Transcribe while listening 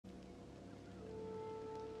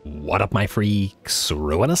What up, my freaks?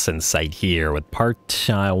 Ruinous Insight here with part,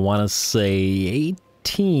 I want to say,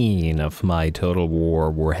 18 of my Total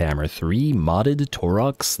War Warhammer 3 modded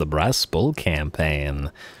Taurox the Brass Bull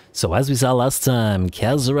campaign. So as we saw last time,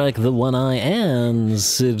 Kazarak the One-Eye and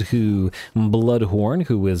Sidhu Bloodhorn,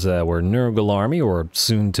 who is our Nurgle army, or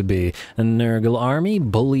soon-to-be Nurgle army,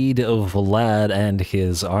 bullied Vlad and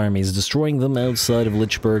his armies, destroying them outside of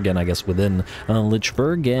Lichburg, and I guess within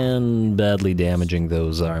Lichburg, and badly damaging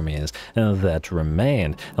those armies that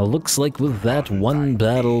remained. Looks like with that one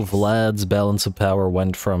battle, Vlad's balance of power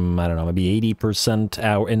went from, I don't know, maybe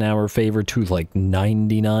 80% in our favor to like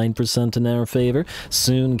 99% in our favor.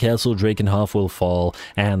 Soon Castle Drakenhof will fall,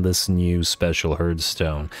 and this new special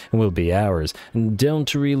Herdstone will be ours.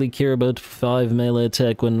 Don't really care about 5 melee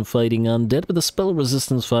attack when fighting undead, but the spell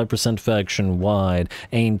resistance 5% faction-wide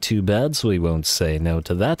ain't too bad, so we won't say no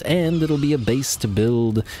to that, and it'll be a base to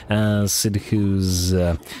build Sidhu's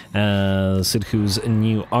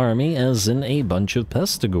new army, as in a bunch of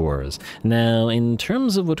Pestigors. Now, in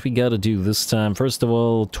terms of what we gotta do this time, first of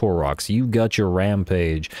all, Taurox, you got your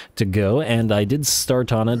rampage to go, and I did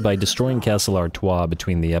start on it by destroying Castle Artois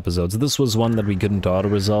between the episodes. This was one that we couldn't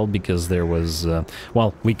auto-resolve because there was,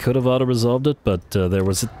 well, we could have auto-resolved it, but there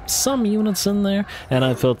was some units in there, and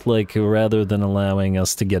I felt like rather than allowing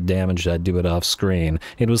us to get damaged, I'd do it off-screen.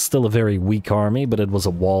 It was still a very weak army, but it was a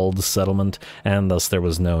walled settlement, and thus there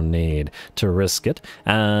was no need to risk it.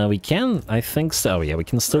 We can, I think so, oh yeah, we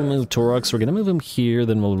can still move Taurox. We're gonna move him here,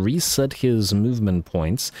 then we'll reset his movement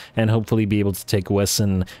points, and hopefully be able to take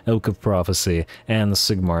Wesson, Oak of Prophecy, and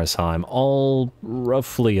Sigmarsheim, all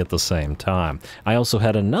roughly at the same time. I also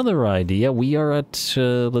had another idea. We are at,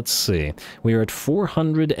 let's see, we are at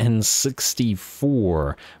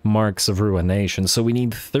 464 marks of ruination, so we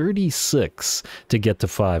need 36 to get to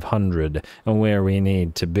 500, where we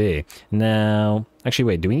need to be. Now, actually,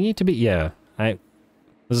 wait, do we need to be, yeah,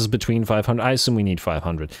 this is between 500, I assume we need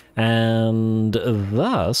 500. And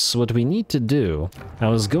thus, what we need to do, I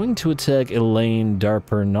was going to attack Elaine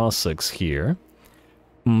Darper-Nossix here,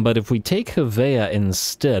 but if we take Havea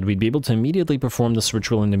instead, we'd be able to immediately perform this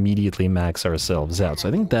ritual and immediately max ourselves out. So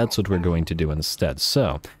I think that's what we're going to do instead.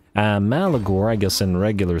 So, Malagor, I guess in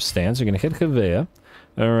regular stance, you're going to hit Havea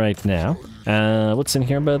right now. What's in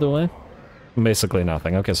here, by the way? Basically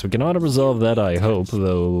nothing. Okay, so we can auto-resolve that, I hope,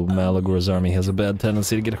 though Malagor's army has a bad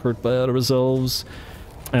tendency to get hurt by auto-resolves.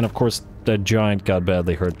 And of course, the giant got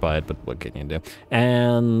badly hurt by it, but what can you do?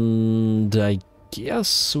 And I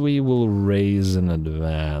guess we will raise in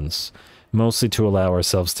advance, mostly to allow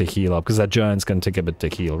ourselves to heal up, because that giant's going to take a bit to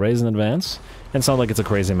heal. Raise in advance, and it's not like it's a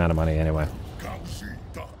crazy amount of money anyway.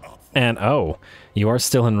 And oh, you are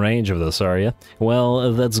still in range of this, are you?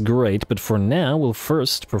 Well, that's great, but for now, we'll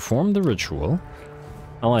first perform the ritual,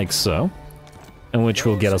 like so, and which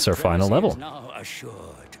will get us our final level. Now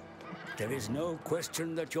assured, there is no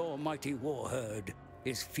question that your mighty war herd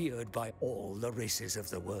is feared by all the races of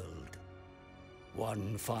the world.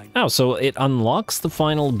 Oh, so it unlocks the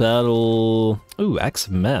final battle. Ooh,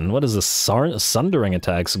 X-Men. What is this? Sundering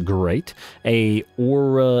attacks. Great. A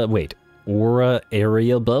aura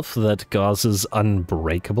area buff that causes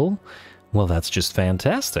unbreakable? Well, that's just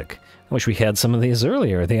fantastic. I wish we had some of these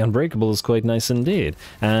earlier. The Unbreakable is quite nice indeed.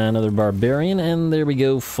 Another Barbarian, and there we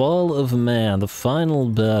go. Fall of Man, the final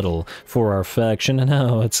battle for our faction. And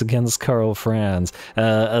oh, it's against Karl Franz.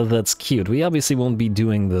 That's cute. We obviously won't be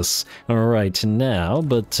doing this right now,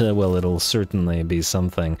 but, well, it'll certainly be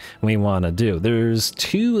something we want to do. There's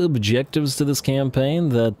 2 objectives to this campaign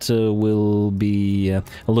that we'll be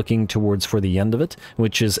looking towards for the end of it,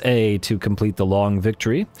 which is A, to complete the long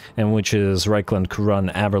victory, and which is Reichland,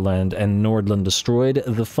 Kurun, Aberland, and Nordland destroyed,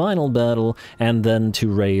 the final battle, and then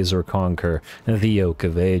to raise or conquer the Oak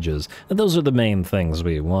of Ages. Those are the main things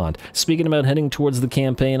we want. Speaking about heading towards the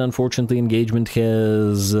campaign, unfortunately engagement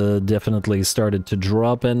has definitely started to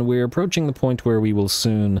drop, and we're approaching the point where we will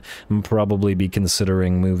soon probably be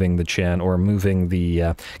considering moving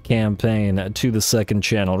the campaign to the second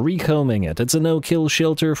channel, recombing it. It's a no-kill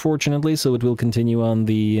shelter, fortunately, so it will continue on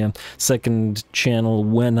the second channel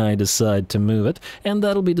when I decide to move it, and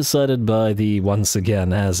that'll be decided by the, once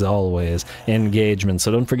again, as always, engagement. So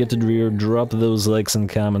don't forget to drop those likes and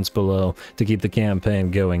comments below to keep the campaign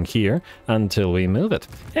going here until we move it.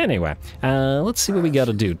 Anyway, let's see what we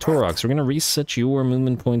gotta do. Taurox, we're gonna reset your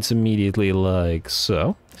movement points immediately like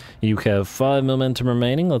so. You have 5 momentum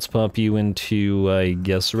remaining. Let's pop you into, I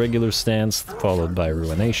guess, regular stance, followed by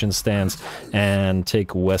ruination stance, and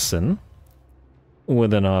take Wesson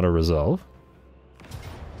with an auto-resolve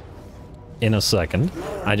in a second.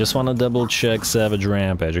 I just want to double check Savage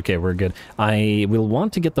Rampage. Okay, we're good. I will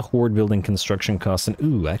want to get the horde building construction cost, and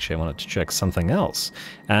ooh, actually I wanted to check something else.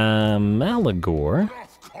 Malagor,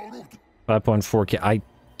 5.4k. I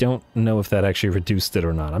don't know if that actually reduced it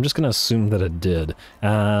or not. I'm just going to assume that it did.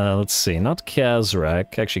 Let's see, not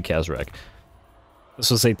Kazrak, actually Kazrak. This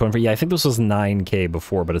was 8.4. Yeah, I think this was 9k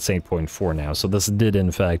before, but it's 8.4 now. So this did, in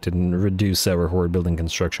fact, reduce our horde building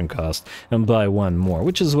construction cost and by one more,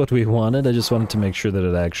 which is what we wanted. I just wanted to make sure that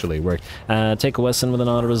it actually worked. Take a Wesson with an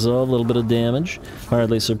auto-resolve, a little bit of damage.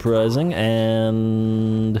 Hardly surprising.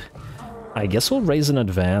 And I guess we'll raise in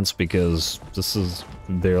advance because this is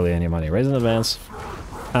barely any money. Raise in advance.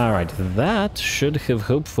 Alright, that should have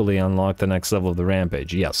hopefully unlocked the next level of the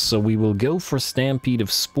Rampage. Yes, so we will go for Stampede of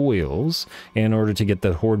Spoils in order to get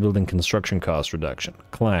that horde building construction cost reduction.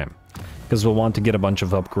 Claim. Because we'll want to get a bunch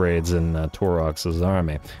of upgrades in Taurox's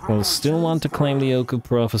army. We'll still want to claim the Oak of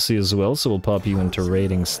Prophecy as well, so we'll pop you into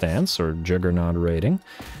raiding stance, or Juggernaut raiding.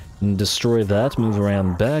 And destroy that, move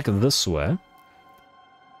around back this way.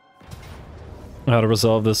 How to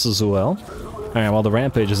resolve this as well. Alright, well the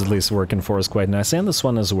Rampage is at least working for us quite nice, and this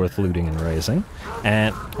one is worth looting and raising.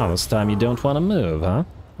 And, oh, this time you don't want to move, huh?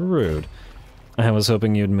 Rude. I was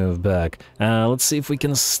hoping you'd move back. Let's see if we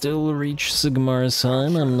can still reach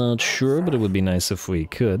Sigmarsheim. I'm not sure, but it would be nice if we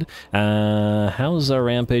could. How's our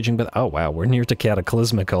rampaging? But oh wow, we're near to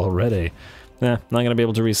Cataclysmic already. Not gonna be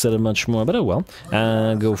able to reset it much more, but oh well.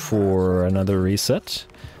 Go for another reset.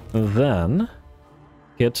 Then,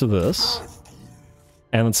 get to this.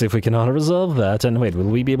 And let's see if we can auto-resolve that. And wait, will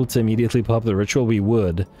we be able to immediately pop the ritual? We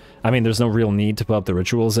would. I mean, there's no real need to pop the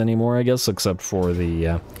rituals anymore, I guess, except for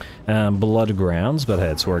the blood grounds. But hey,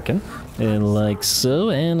 it's working. And like so.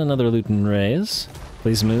 And another loot and raise.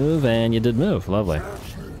 Please move, and you did move. Lovely.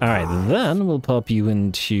 Alright, then we'll pop you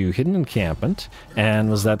into Hidden Encampment. And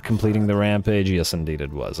was that completing the rampage? Yes, indeed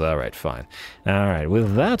it was. Alright, fine. Alright,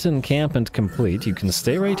 with that encampment complete, you can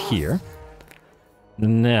stay right here.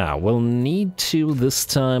 Now, we'll need to, this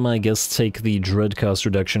time, I guess, take the dread cost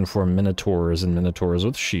reduction for Minotaurs and Minotaurs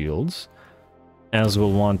with shields, as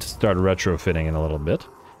we'll want to start retrofitting in a little bit,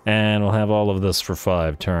 and we'll have all of this for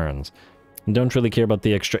 5 turns. Don't really care about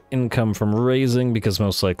the extra income from raising, because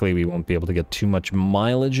most likely we won't be able to get too much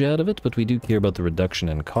mileage out of it, but we do care about the reduction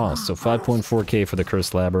in cost. So 5.4k for the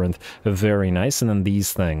Cursed Labyrinth, very nice, and then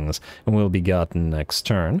these things will be gotten next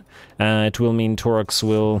turn. It will mean Taurox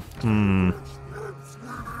will...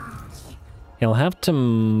 He'll have to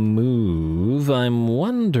move. I'm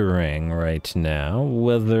wondering right now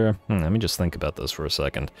whether... let me just think about this for a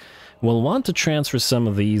second. We'll want to transfer some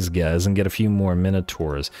of these guys and get a few more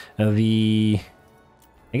Minotaurs. I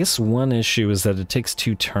guess one issue is that it takes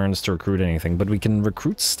 2 turns to recruit anything, but we can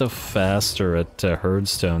recruit stuff faster at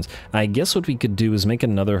Herdstones. I guess what we could do is make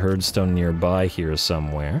another Herdstone nearby here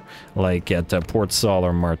somewhere, like at Port Saul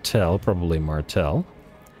or Martel, probably Martel.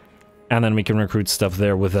 And then we can recruit stuff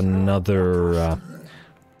there with another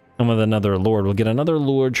lord. We'll get another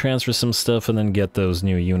lord, transfer some stuff, and then get those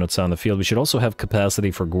new units on the field. We should also have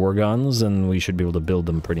capacity for Gorgons, and we should be able to build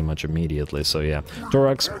them pretty much immediately. So yeah,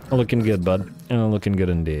 Taurox, looking good, bud. Looking good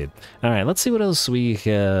indeed. Alright, let's see what else we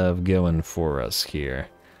have going for us here.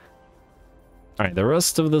 Alright, the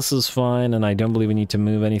rest of this is fine, and I don't believe we need to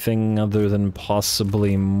move anything other than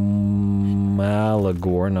possibly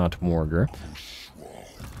Malagor, not Morgar.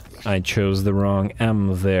 I chose the wrong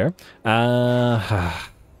M there. The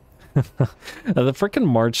frickin'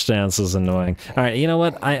 march stance is annoying. Alright, you know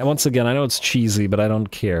what? Once again, I know it's cheesy, but I don't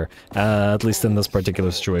care. At least in this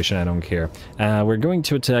particular situation, I don't care. We're going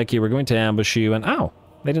to attack you, we're going to ambush you, and ow!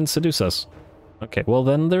 They didn't seduce us. Okay, well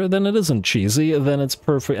then it isn't cheesy, then it's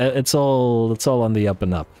perfect. It's all on the up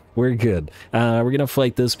and up. We're good. We're gonna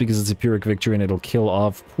fight this because it's a Pyrrhic victory and it'll kill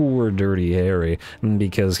off poor Dirty Harry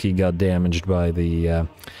because he got damaged by the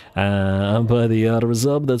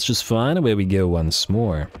auto-resolve. That's just fine. Away we go once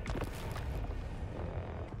more.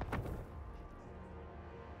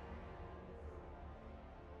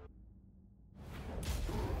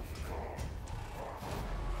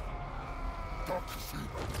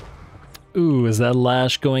 Ooh, is that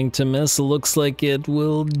lash going to miss? It looks like it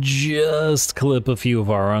will just clip a few of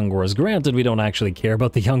our Ungors. Granted, we don't actually care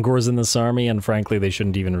about the Ungors in this army, and frankly, they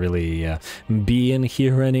shouldn't even really be in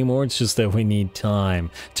here anymore. It's just that we need time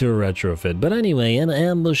to retrofit. But anyway, an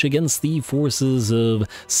ambush against the forces of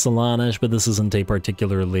Slaanesh, but this isn't a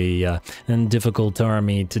particularly difficult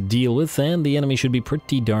army to deal with, and the enemy should be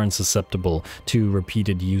pretty darn susceptible to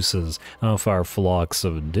repeated uses of our Flocks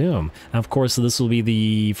of Doom. Of course, this will be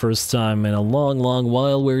the first time time in a long, long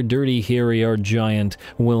while where Dirty Harry, our giant,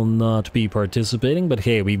 will not be participating, but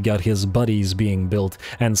hey, we've got his buddies being built,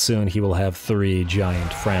 and soon he will have 3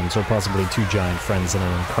 giant friends, or possibly 2 giant friends and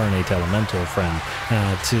an incarnate elemental friend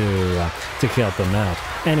to help them out.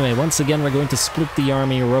 Anyway, once again, we're going to split the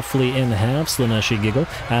army roughly in half, Slaaneshi Giggle,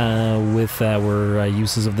 with our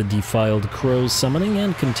uses of the Defiled Crow summoning,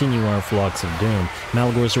 and continue our Flocks of Doom.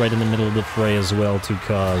 Malgor's right in the middle of the fray as well to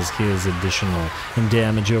cause his additional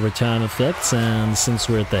damage over time effects, and since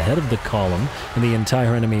we're at the head of the column, the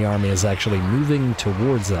entire enemy army is actually moving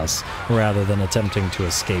towards us rather than attempting to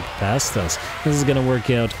escape past us. This is going to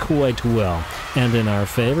work out quite well, and in our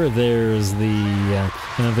favor, there's the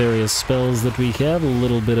various spells that we have, a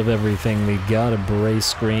little bit of everything. We've got a Brace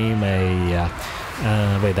Scream,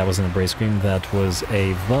 wait, that wasn't a Brace Scream, that was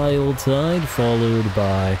a Vile Tide, followed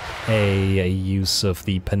by a use of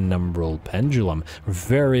the Penumbral Pendulum.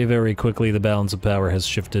 Very, very quickly, the balance of power has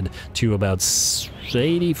shifted to about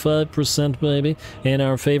 85% maybe in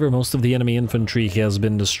our favor. Most of the enemy infantry has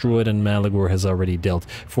been destroyed, and Malagor has already dealt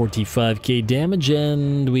 45k damage,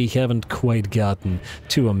 and we haven't quite gotten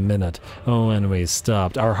to a minute. Oh, and we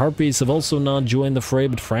stopped. Our Harpies have also not joined the fray,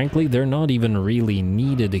 but frankly, they're not even really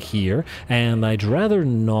needed here, and I'd rather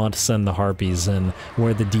not send the Harpies in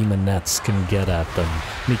where the Demonettes can get at them,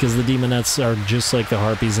 because the Demonettes are just like the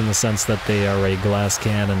Harpies in the sense that they are a glass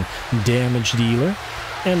cannon damage dealer,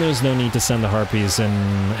 and there's no need to send the Harpies in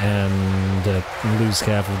and lose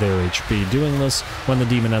half of their HP doing this, when the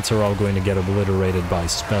Demonettes are all going to get obliterated by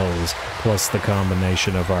spells, plus the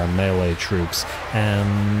combination of our melee troops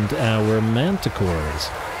and our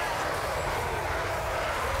Manticores.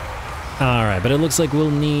 Alright, but it looks like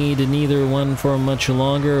we'll need neither one for much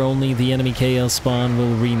longer. Only the enemy Chaos Spawn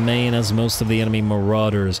will remain, as most of the enemy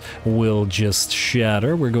Marauders will just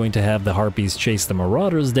shatter. We're going to have the Harpies chase the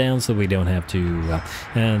Marauders down so we don't have to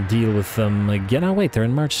deal with them again. Oh wait, they're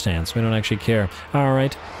in march stance. We don't actually care.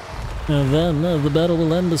 Alright. And then the battle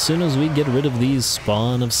will end as soon as we get rid of these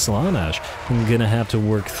Spawn of Slaanesh. I'm gonna have to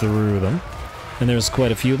work through them. And there's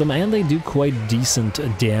quite a few of them, and they do quite decent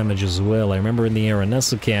damage as well. I remember in the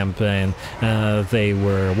Aranessa campaign, they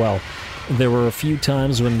were, well, there were a few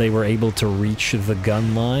times when they were able to reach the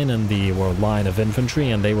gun line and the line of infantry,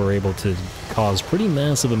 and they were able to cause pretty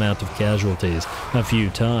massive amount of casualties a few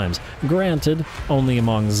times. Granted, only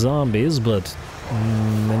among zombies, but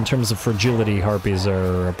in terms of fragility, Harpies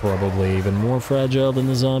are probably even more fragile than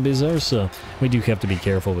the zombies are, so we do have to be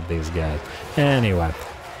careful with these guys. Anyway.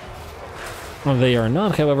 They are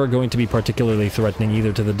not, however, going to be particularly threatening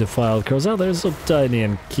either to the Defiled Crows. Oh, they're so tiny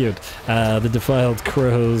and cute. The Defiled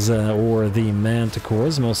Crows or the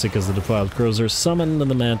Manticores, mostly because the Defiled Crows are summoned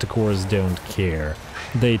and the Manticores don't care.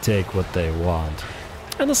 They take what they want.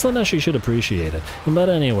 And the Slaaneshi should appreciate it. But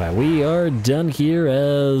anyway, we are done here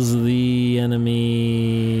as the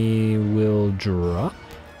enemy will drop.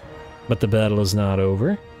 But the battle is not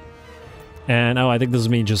over. And oh, I think this is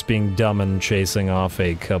me just being dumb and chasing off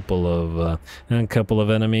a couple of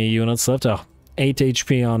enemy units left. Oh, 8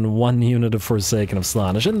 HP on 1 unit of Forsaken of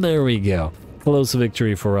Slaanesh, and there we go. Close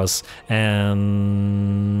victory for us,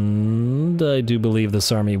 and I do believe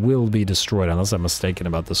this army will be destroyed, unless I'm mistaken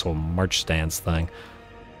about this whole march stance thing.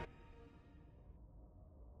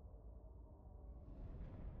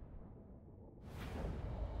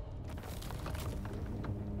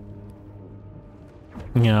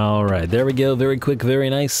 Alright, there we go, very quick, very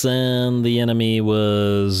nice, and the enemy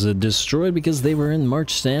was destroyed because they were in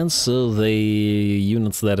march stance, so the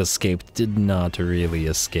units that escaped did not really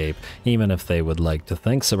escape, even if they would like to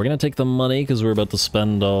think. So we're going to take the money, because we're about to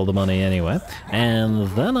spend all the money anyway, and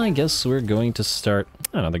then I guess we're going to start...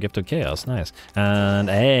 Another Gift of Chaos, nice. And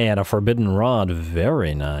hey, and a Forbidden Rod,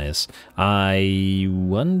 very nice. I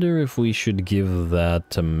wonder if we should give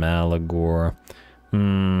that to Malagor.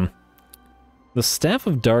 The Staff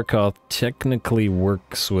of Darkoth technically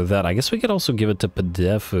works with that. I guess we could also give it to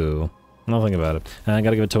Padefu. Nothing about it. I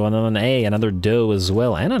gotta give it to another doe as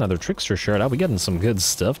well, and another Trickster Shard. Oh, we're getting some good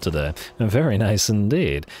stuff today. Very nice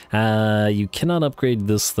indeed. You cannot upgrade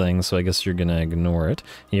this thing, so I guess you're gonna ignore it.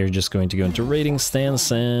 You're just going to go into raiding stance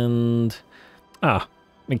and... Ah,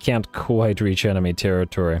 we can't quite reach enemy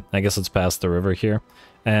territory. I guess it's past the river here.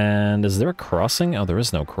 And is there a crossing? Oh, there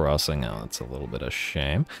is no crossing. Oh, that's a little bit of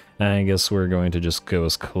shame. I guess we're going to just go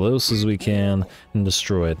as close as we can and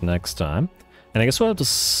destroy it next time. And I guess we'll have to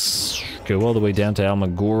go all the way down to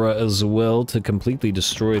Almagora as well to completely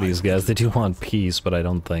destroy these guys. They do want peace, but I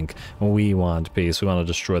don't think we want peace. We want to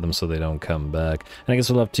destroy them so they don't come back. And I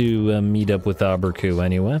guess we'll have to meet up with Aberku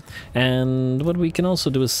anyway. And what we can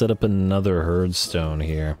also do is set up another herdstone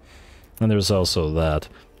here. And there's also that.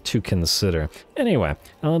 to consider. Anyway,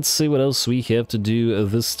 let's see what else we have to do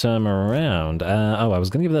this time around. Oh, I was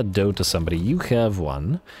gonna give that dough to somebody. You have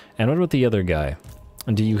one. And what about the other guy?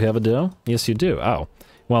 Do you have a dough? Yes, you do. Oh.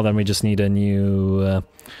 Well, then we just need a new...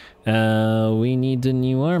 we need a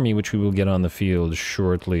new army, which we will get on the field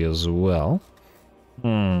shortly as well.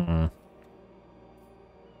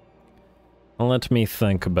 Let me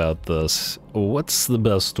think about this. What's the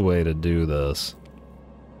best way to do this?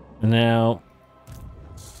 Now,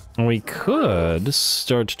 we could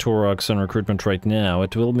start Taurox on recruitment right now.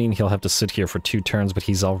 It will mean he'll have to sit here for 2 turns, but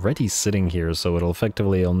he's already sitting here, so it'll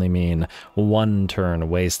effectively only mean 1 turn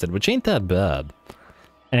wasted, which ain't that bad.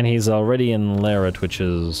 And he's already in Larret, which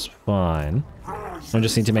is fine. I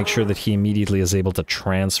just need to make sure that he immediately is able to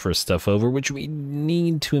transfer stuff over, which we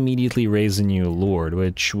need to immediately raise a new lord,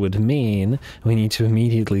 which would mean we need to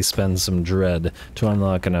immediately spend some dread to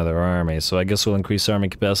unlock another army. So I guess we'll increase army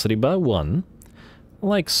capacity by 1,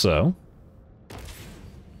 like so.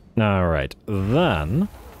 Alright, then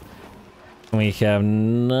we have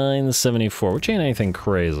 974, which ain't anything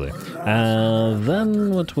crazy.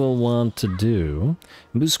 Then what we'll want to do...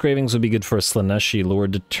 Boost cravings would be good for a Slaaneshi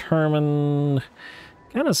Lord. Determined...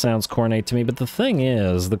 Kind of sounds cornate to me, but the thing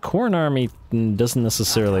is, the Khorne army doesn't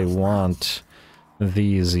necessarily want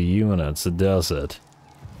these units, does it?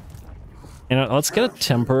 You know, let's get a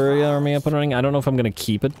temporary army up and running. I don't know if I'm going to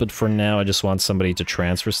keep it, but for now I just want somebody to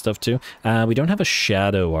transfer stuff to. We don't have a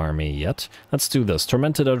Shadow army yet. Let's do this.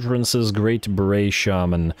 Tormented Utterances, Great Bray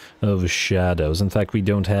Shaman of Shadows. In fact, we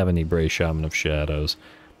don't have any Bray Shaman of Shadows.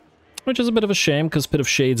 Which is a bit of a shame, because Pit of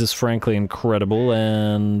Shades is frankly incredible,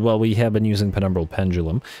 and, well, we have been using Penumbral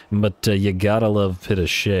Pendulum, but you gotta love Pit of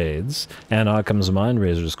Shades, and Occam's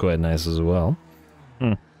Mindrazor is quite nice as well.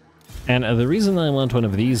 And the reason I want one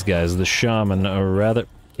of these guys, the Shaman, or rather...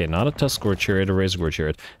 Okay, not a Tuskgore Chariot, a Razorgore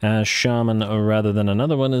Chariot. Shaman, rather than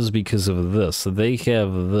another one, is because of this. They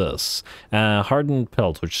have this. Hardened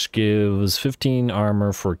Pelt, which gives 15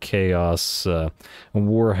 armor for Chaos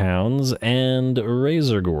Warhounds, and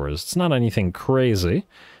Razorgores. It's not anything crazy,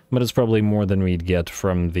 but it's probably more than we'd get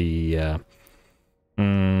from the...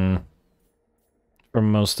 from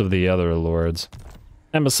most of the other lords.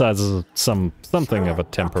 And besides, something of a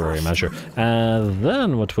temporary measure.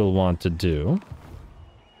 Then what we'll want to do...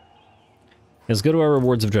 is go to our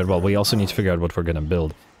Rewards of Dread. Well, we also need to figure out what we're going to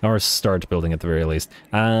build. Or start building at the very least.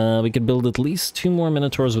 We could build at least 2 more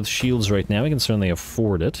Minotaurs with shields right now. We can certainly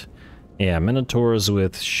afford it. Yeah, Minotaurs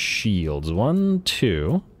with shields. 1,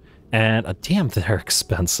 2. And, damn, they're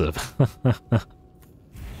expensive.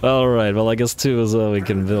 Alright, well, I guess 2 is all we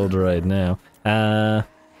can build right now.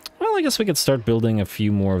 Well, I guess we could start building a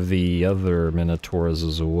few more of the other Minotaurs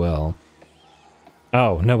as well.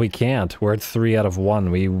 Oh, no, we can't. We're at 3 out of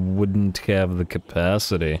 1. We wouldn't have the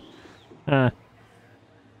capacity. Maybe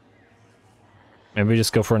we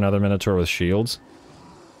just go for another Minotaur with shields?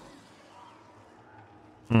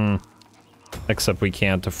 Except we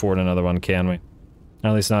can't afford another one, can we?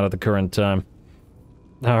 At least not at the current time.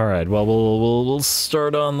 Alright, well, we'll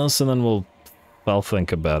start on this and then I'll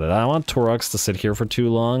think about it. I want Taurox to sit here for too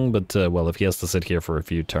long, but, well, if he has to sit here for a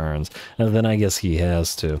few turns, then I guess he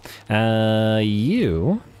has to.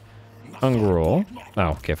 You... Ungroll. Oh,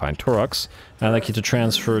 okay, fine. Taurox. I'd like you to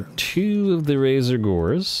transfer 2 of the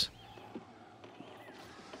Razorgores.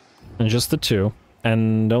 And just the 2.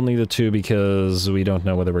 And only the 2 because we don't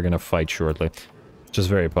know whether we're going to fight shortly. Which is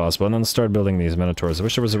very possible. And then start building these Minotaurs. I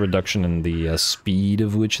wish there was a reduction in the speed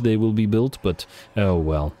of which they will be built, but oh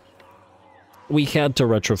well. We had to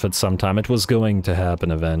retrofit sometime. It was going to happen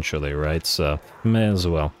eventually, right? So, may as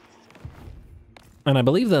well. And I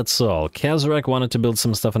believe that's all. Kazarek wanted to build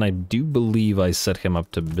some stuff, and I do believe I set him up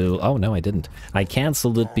to build... Oh, no, I didn't. I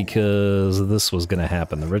cancelled it because this was going to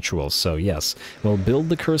happen, the ritual. So, yes, we'll build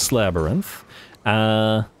the Cursed Labyrinth.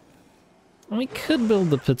 We could build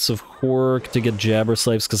the Pits of Horror to get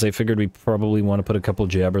Jabberslaves, because I figured we probably want to put a couple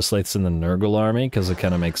Jabberslaves in the Nurgle army, because it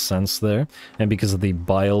kind of makes sense there. And because of the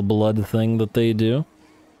Bile Blood thing that they do.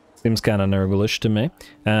 Seems kind of Nurgle-ish to me.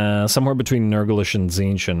 Somewhere between Nurgle-ish and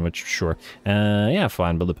Tzeentch, which, sure. Yeah,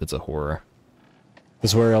 fine, build the Pits of Horror.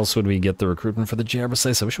 Because where else would we get the recruitment for the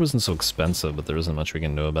Jabberslaves? I wish it wasn't so expensive, but there isn't much we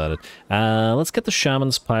can do about it. Let's get the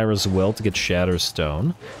Shaman's Pyre as well to get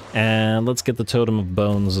Shatterstone. And let's get the Totem of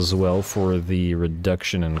Bones as well for the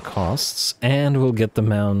reduction in costs. And we'll get the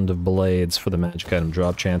Mound of Blades for the magic item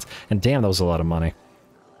drop chance. And damn, that was a lot of money.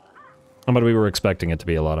 But we were expecting it to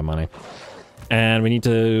be a lot of money. And we need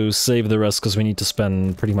to save the rest because we need to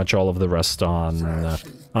spend pretty much all of the rest on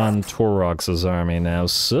Taurox's army now.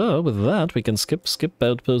 So with that, we can skip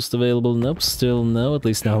outpost available. Nope, still no. At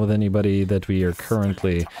least not with anybody that we are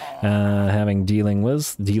currently having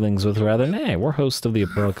dealings with rather. Hey, we're host of the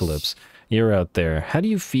apocalypse. You're out there. How do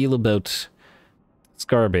you feel about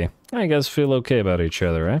Scarby? I guys feel okay about each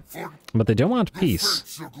other, eh? But they don't want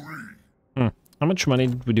peace. How much money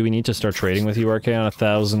do we need to start trading with you, Archaon?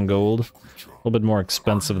 1,000 gold? A little bit more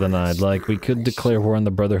expensive than I'd like. We could declare war on the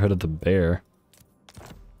Brotherhood of the Bear.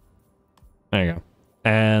 There you go.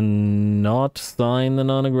 And not sign the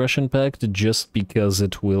non-aggression pact just because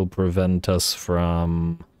it will prevent us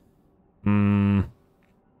from...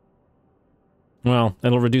 Well,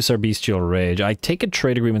 it'll reduce our bestial rage. I take it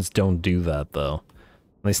trade agreements don't do that, though.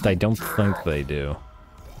 At least I don't think they do.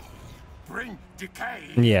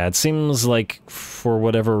 Yeah, it seems like for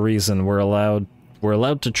whatever reason we're allowed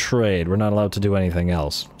to trade. We're not allowed to do anything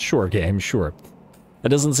else. Sure, game, sure. That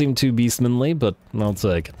doesn't seem too beastmanly, but I'll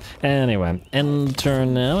take it. Anyway, end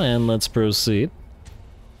turn now, and let's proceed.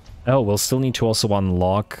 Oh, we'll still need to also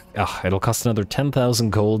unlock... it'll cost another 10,000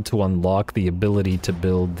 gold to unlock the ability to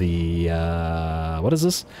build the... what is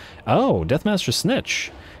this? Oh, Deathmaster SNIKCH.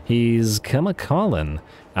 He's come a-callin'.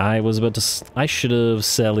 I should have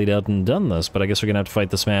sallied out and done this, but I guess we're gonna have to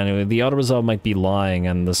fight this man. The auto-resolve might be lying,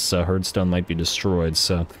 and this herdstone might be destroyed,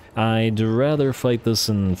 so I'd rather fight this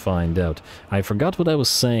and find out. I forgot what I was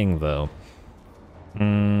saying, though.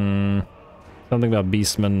 Something about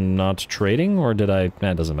Beastmen not trading, or did I...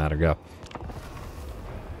 it doesn't matter, go.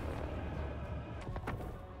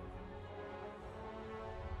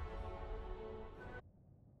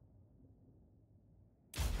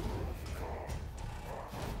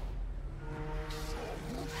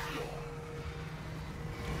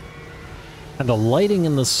 And the lighting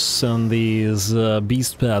in this on these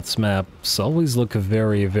Beast Paths maps always look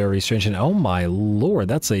very, very strange. And oh my lord,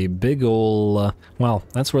 that's a big ol'... well,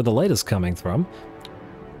 that's where the light is coming from.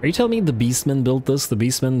 Are you telling me the Beastmen built this? The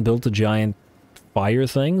Beastmen built a giant fire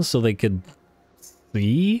thing so they could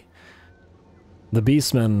see? The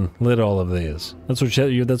Beastmen lit all of these. That's what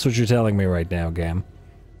you're telling me right now, game.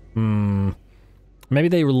 Maybe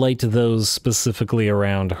they relate to those specifically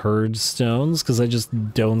around herd stones, because I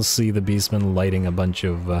just don't see the Beastmen lighting a bunch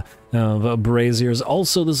of braziers.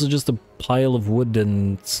 Also, this is just a pile of wood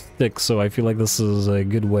and sticks, so I feel like this is a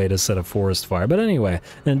good way to set a forest fire. But anyway,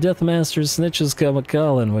 and Deathmaster SNIKCH's come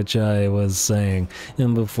a-callin', which I was saying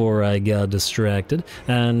before I got distracted,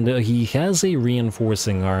 and he has a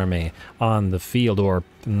reinforcing army on the field, or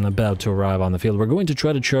about to arrive on the field. We're going to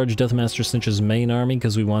try to charge Deathmaster SNIKCH's main army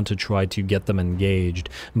because we want to try to get them engaged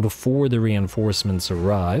before the reinforcements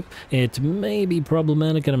arrive. It may be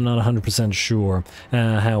problematic, and I'm not 100% sure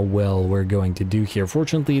how well we're going to do here.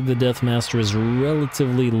 Fortunately, the Deathmaster is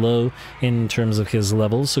relatively low in terms of his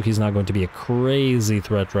levels, so he's not going to be a crazy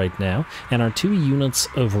threat right now, and our 2 units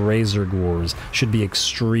of Razor Gores should be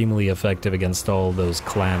extremely effective against all those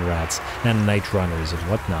clan rats and night runners and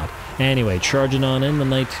whatnot. Anyway, charging on in, the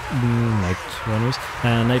night runners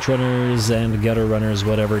and gutter runners,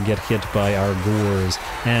 whatever, get hit by our Gores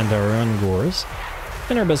and our Ungores.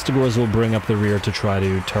 And our best Gores will bring up the rear to try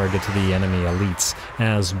to target the enemy elites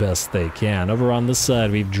as best they can. Over on this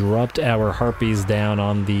side, we've dropped our Harpies down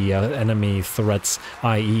on the enemy threats,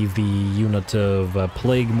 i.e. the unit of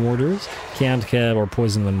Plague Mortars. Can't have, or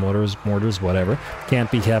Poison Wind mortars, whatever.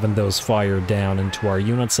 Can't be having those fired down into our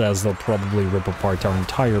units, as they'll probably rip apart our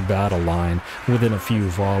entire battle line within a few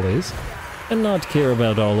volleys. And not care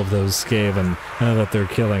about all of those Skaven that they're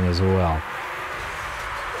killing as well.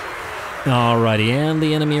 Alrighty, and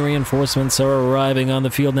the enemy reinforcements are arriving on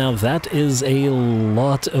the field now. That is a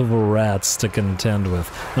lot of rats to contend with,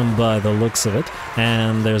 by the looks of it.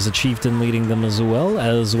 And there's a chieftain leading them as well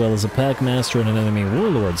as a packmaster and an enemy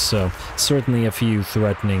warlord, so certainly a few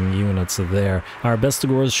threatening units there. Our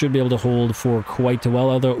Bestigors should be able to hold for quite a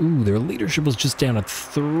while, although, ooh, their leadership was just down at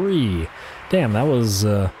 3. Damn, that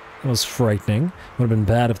was frightening. Would have been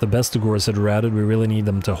bad if the Bestigors had routed. We really need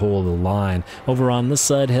them to hold the line. Over on this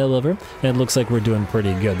side, however, it looks like we're doing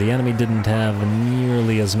pretty good. The enemy didn't have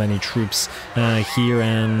nearly as many troops here,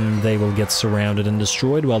 and they will get surrounded and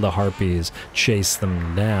destroyed while the Harpies chase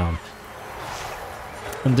them down.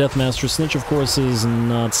 And Deathmaster SNIKCH, of course, is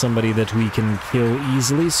not somebody that we can kill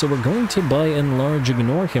easily, so we're going to, by and large,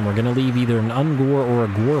 ignore him. We're going to leave either an Ungor or a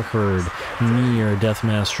Gore herd near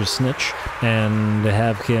Deathmaster SNIKCH, and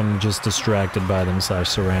have him just distracted by them /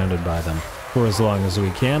 surrounded by them for as long as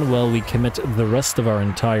we can, while we commit the rest of our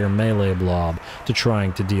entire melee blob to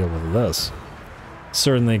trying to deal with this.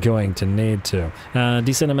 Certainly going to need to.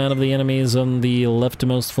 Decent amount of the enemies on the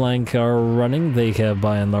leftmost flank are running. They have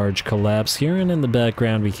by and large collapsed here, and in the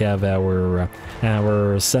background we have our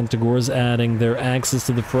Centaurs adding their axes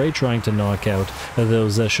to the fray, trying to knock out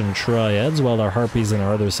those Eshin triads, while our Harpies and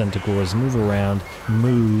our other Centaurs move around,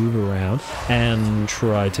 and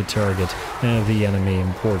try to target the enemy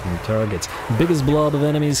important targets. Biggest blob of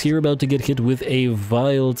enemies here, about to get hit with a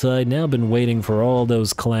vile tide. Now been waiting for all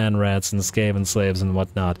those clan rats and Skaven slaves and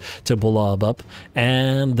whatnot to blob up,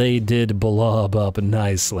 and they did blob up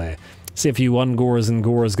nicely. See a few ungores and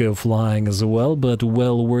gores go flying as well, but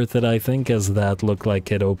well worth it, I think, as that looked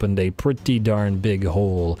like it opened a pretty darn big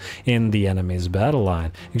hole in the enemy's battle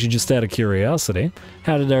line. Actually, just out of curiosity,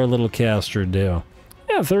 how did our little caster do?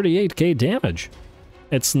 Yeah, 38k damage.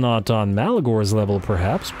 It's not on Malagor's level,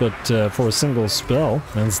 perhaps, but for a single spell,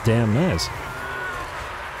 that's damn nice.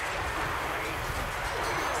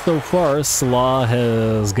 So far, Slaw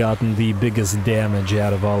has gotten the biggest damage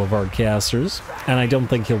out of all of our casters, and I don't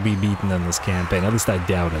think he'll be beaten in this campaign. At least I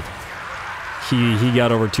doubt it. He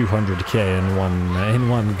got over 200k in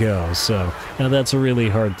one go, so now that's really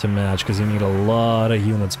hard to match because you need a lot of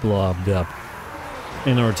units blobbed up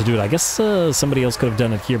in order to do it. I guess somebody else could have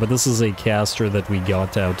done it here, but this is a caster that we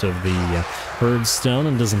got out of the Herdstone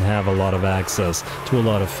and doesn't have a lot of access to a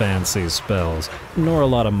lot of fancy spells, nor a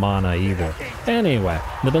lot of mana either. Anyway,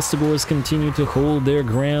 the Bestigors continue to hold their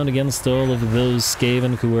ground against all of those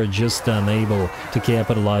Skaven who are just unable to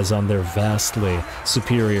capitalize on their vastly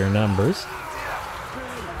superior numbers.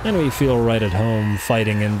 And we feel right at home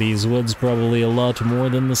fighting in these woods, probably a lot more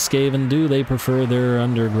than the Skaven do. They prefer their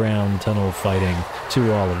underground tunnel fighting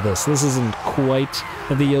to all of this. This isn't quite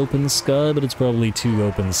the open sky, but it's probably too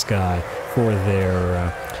open sky for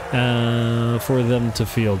for them to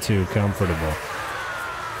feel too comfortable.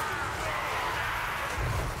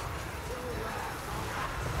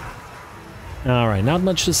 Alright, not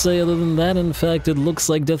much to say other than that. In fact, it looks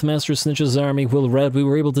like Deathmaster Snitch's army will rat. We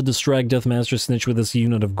were able to distract Deathmaster Snitch with this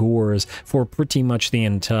unit of Gores for pretty much the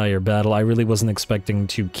entire battle. I really wasn't expecting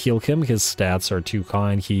to kill him. His stats are too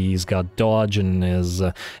kind. He's got dodge and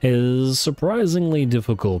is surprisingly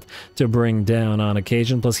difficult to bring down on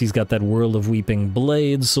occasion. Plus, he's got that Whirl of Weeping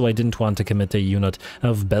Blades, so I didn't want to commit a unit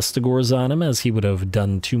of Bestigors on him, as he would have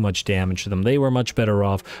done too much damage to them. They were much better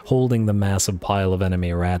off holding the massive pile of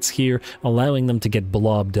enemy rats here, allowing them to get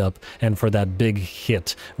blobbed up, and for that big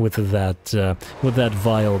hit with that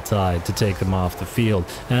vile tide to take them off the field.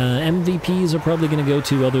 MVPs are probably going to go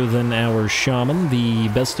to, other than our shaman, the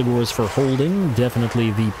Bestigors for holding,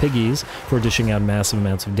 definitely the piggies for dishing out massive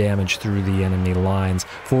amounts of damage through the enemy lines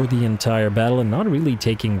for the entire battle, and not really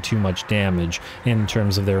taking too much damage in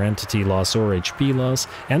terms of their entity loss or HP loss,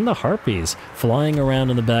 and the harpies flying around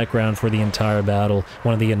in the background for the entire battle.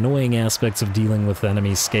 One of the annoying aspects of dealing with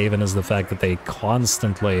enemy Skaven is the fact that they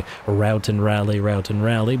constantly rout and rally,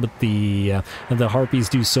 but the harpies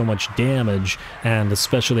do so much damage, and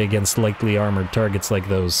especially against lightly armored targets like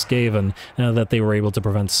those Skaven, that they were able to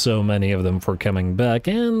prevent so many of them from coming back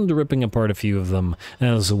and ripping apart a few of them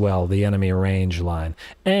as well, the enemy range line.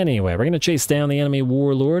 Anyway, we're going to chase down the enemy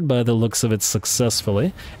warlord by the looks of it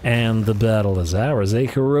successfully, and the battle is ours. A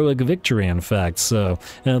heroic victory, in fact, so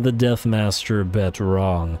the Deathmaster bet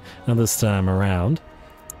wrong this time around.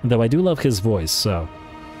 Though I do love his voice, so...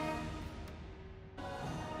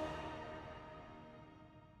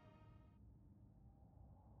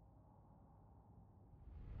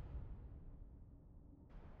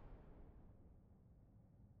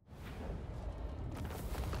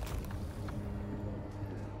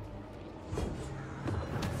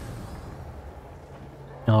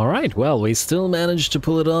 Alright, well, we still managed to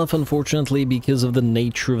pull it off. Unfortunately, because of the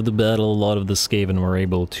nature of the battle, a lot of the Skaven were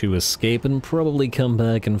able to escape and probably come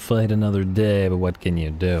back and fight another day, but what can you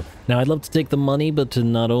do? Now, I'd love to take the money, but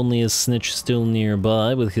not only is Snitch still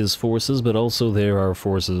nearby with his forces, but also there are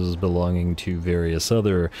forces belonging to various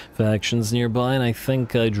other factions nearby, and I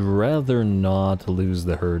think I'd rather not lose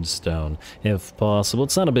the Herdstone, if possible.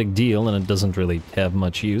 It's not a big deal, and it doesn't really have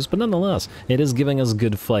much use, but nonetheless, it is giving us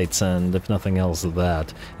good fights, and if nothing else,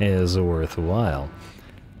 that is worthwhile.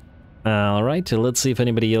 Alright, let's see if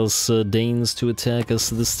anybody else deigns to attack us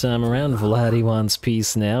this time around. Vladdy wants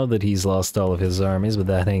peace now that he's lost all of his armies, but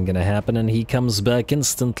that ain't gonna happen, and he comes back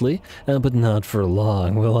instantly, but not for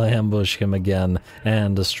long. We'll ambush him again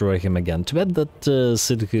and destroy him again. Too bad that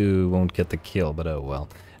Sidhu won't get the kill, but oh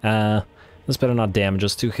well. This better not damage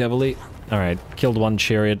us too heavily. Alright, killed one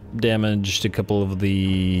chariot, damaged a couple of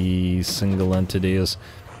the single entities,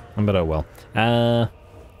 but oh well.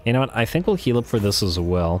 You know what, I think we'll heal up for this as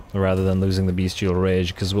well, rather than losing the Bestial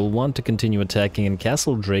Rage, because we'll want to continue attacking, and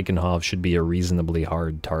Castle Drakenhof should be a reasonably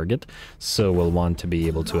hard target, so we'll want to be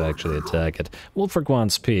able to actually attack it. Wolfric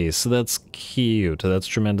wants peace, so that's cute, that's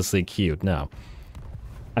tremendously cute. Now,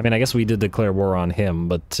 I mean, I guess we did declare war on him,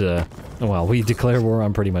 but, well, we declare war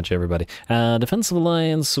on pretty much everybody. Defensive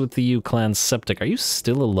alliance with the U-Clan Septic, are you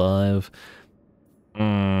still alive?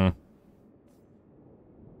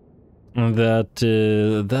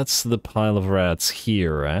 That's the pile of rats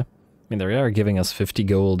here, eh? I mean, they are giving us 50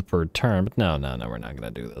 gold per turn, but no, we're not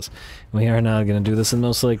gonna do this. We are not gonna do this, and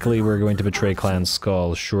most likely we're going to betray Clan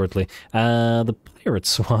Skull shortly. The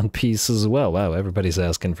pirates want peace as well. Wow, everybody's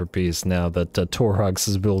asking for peace now that Taurox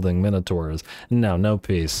is building Minotaurs. No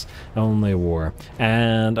peace. Only war.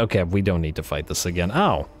 And, okay, we don't need to fight this again.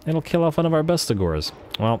 Oh, it'll kill off one of our Bestigors.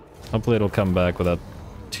 Well, hopefully it'll come back without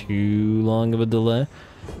too long of a delay.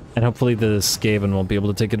 And hopefully the Skaven won't be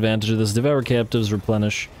able to take advantage of this. Devour Captives,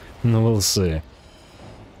 replenish. We'll see.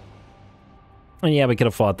 Yeah, we could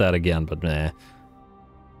have fought that again, but meh.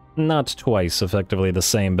 Not twice, effectively the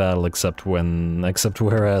same battle, except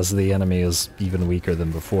whereas the enemy is even weaker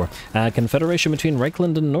than before. Confederation between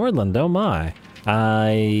Reichland and Nordland, oh my.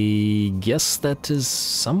 I guess that is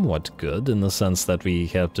somewhat good, in the sense that we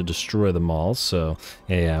have to destroy them all, so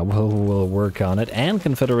yeah, we'll work on it. And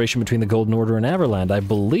confederation between the Golden Order and Averland, I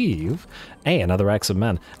believe. Hey, another Axe of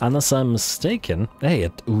Men. Unless I'm mistaken, hey,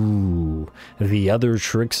 ooh, the other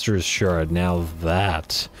Trickster's Shard, now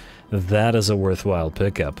that is a worthwhile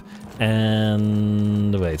pickup.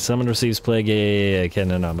 And wait, someone receives Plague, okay,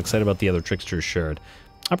 no, I'm excited about the other Trickster's Shard.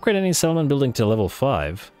 Upgrade any settlement building to level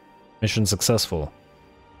 5. Mission successful.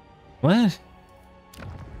 What?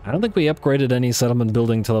 I don't think we upgraded any settlement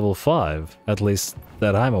building to level 5, at least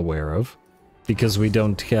that I'm aware of, because we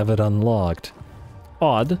don't have it unlocked.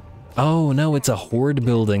 Odd. Oh no, it's a horde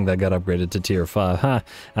building that got upgraded to tier 5. Huh,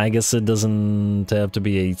 I guess it doesn't have to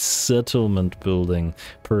be a settlement building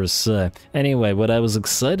per se. Anyway, what I was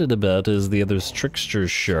excited about is the other Trickster's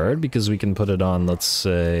Shard, because we can put it on, let's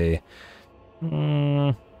say... I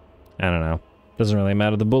don't know. Doesn't really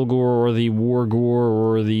matter. The Bulgor or the Wargor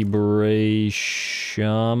or the Bray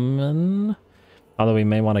Shaman. Although we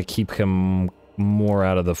may want to keep him more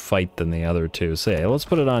out of the fight than the other two. So yeah, let's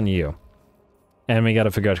put it on you. And we gotta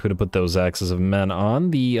figure out who to put those Axes of Men on.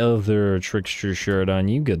 The other Trickster Shard on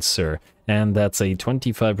you, good sir. And that's a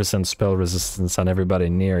 25% spell resistance on everybody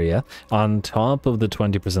near you, on top of the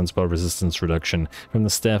 20% spell resistance reduction from the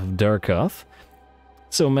Staff of Darkoth.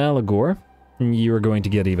 So Malagor, you are going to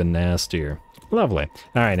get even nastier. Lovely.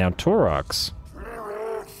 Alright, now Taurox.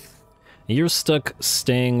 You're stuck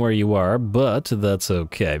staying where you are, but that's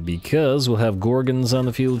okay, because we'll have Gorgons on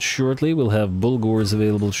the field shortly, we'll have Bulgors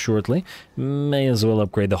available shortly, may as well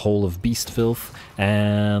upgrade the whole of Beast Filth,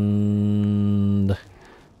 and...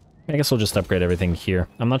 I guess we'll just upgrade everything here.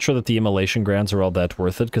 I'm not sure that the Immolation Grants are all that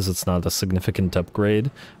worth it, because it's not a significant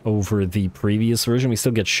upgrade over the previous version. We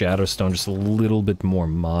still get Shatterstone, just a little bit more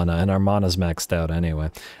mana, and our mana's maxed out anyway.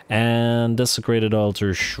 And Desecrated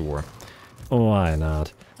Altar, sure. Why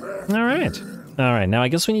not? Alright. Alright, now I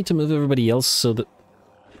guess we need to move everybody else so that...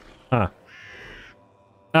 Huh.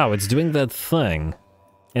 Oh, it's doing that thing.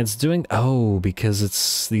 It's doing... Oh, because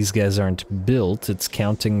it's... These guys aren't built. It's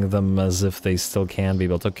counting them as if they still can be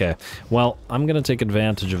built. Okay. Well, I'm gonna take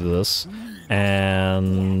advantage of this.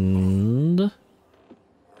 And...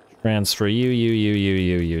 Transfer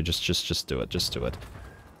you. Just do it. Just do it.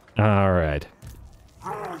 Alright.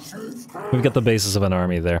 We've got the basis of an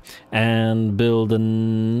army there. And build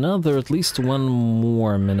another, at least one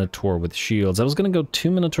more Minotaur with shields. I was gonna go 2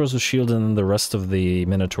 Minotaurs with shield and then the rest of the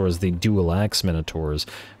Minotaurs, the dual axe Minotaurs,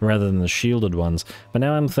 rather than the shielded ones. But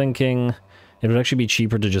now I'm thinking it would actually be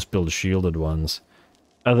cheaper to just build shielded ones.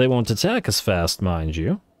 They won't attack as fast, mind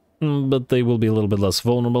you, but they will be a little bit less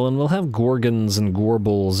vulnerable, and we'll have Gorgons and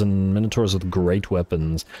Gorbulls and Minotaurs with great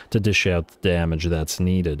weapons to dish out the damage that's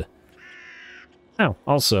needed. Oh,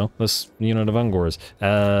 also, this unit of Ungors.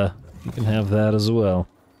 You can have that as well.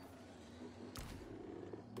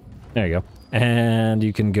 There you go. And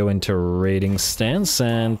you can go into raiding stance,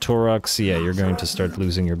 and Taurox, yeah, you're going to start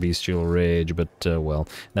losing your bestial rage, but, well,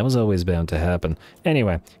 that was always bound to happen.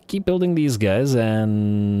 Anyway, keep building these guys,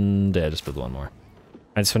 and... yeah, just build one more.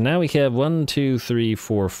 Alright, so now we have 1, 2, 3,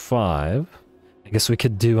 4, 5... I guess we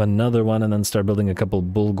could do another one and then start building a couple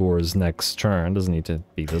Bulgors next turn. Doesn't need to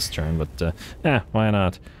be this turn, but, yeah, why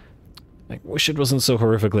not? I wish it wasn't so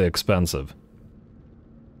horrifically expensive.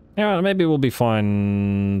 Yeah, maybe we'll be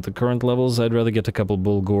fine. The current levels, I'd rather get a couple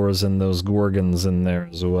Bulgors and those Gorgons in there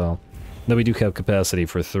as well. Though we do have capacity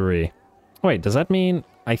for 3. Wait, does that mean...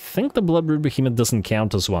 I think the Bloodbrood Behemoth doesn't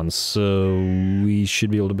count as one, so we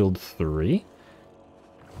should be able to build 3?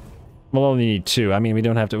 We'll only need 2. I mean, we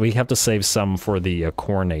don't have to... We have to save some for the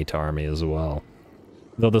Cornate army as well.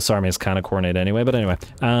 Though this army is kind of Cornate anyway, but anyway.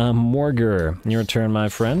 Morger, your turn, my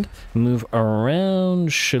friend. Move around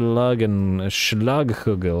Schlaghugel,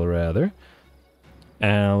 rather.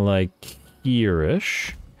 Like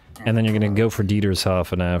here-ish. And then you're going to go for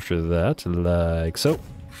Dietershofen after that, like so.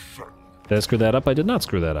 Did I screw that up? I did not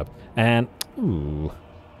screw that up. And, ooh,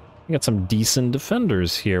 we got some decent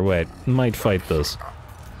defenders here. Wait, might fight this.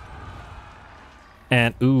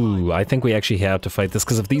 And, ooh, I think we actually have to fight this,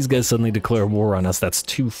 because if these guys suddenly declare war on us, that's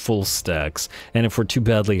 2 full stacks. And if we're too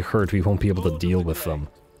badly hurt, we won't be able to deal with them.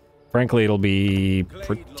 Frankly, it'll be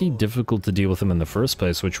pretty difficult to deal with them in the first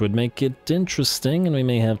place, which would make it interesting, and we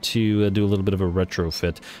may have to do a little bit of a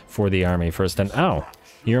retrofit for the army first. And, ow,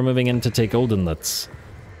 you're moving in to take Oldenlitz.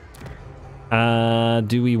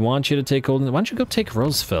 Do we want you to take Olden? Why don't you go take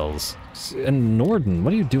Rosefels? And Norden,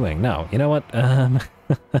 what are you doing? No, you know what? I'm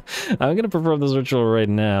gonna perform this ritual right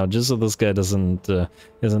now, just so this guy doesn't,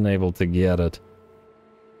 isn't able to get it.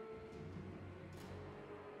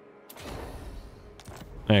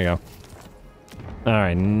 There you go.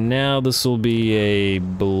 Alright, now this will be a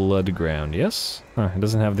blood ground, yes? Huh, it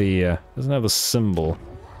doesn't have the symbol.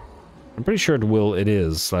 I'm pretty sure it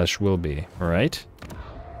is, / will be, right?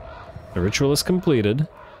 The ritual is completed.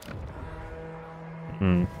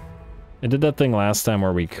 It did that thing last time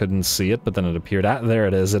where we couldn't see it, but then it appeared... there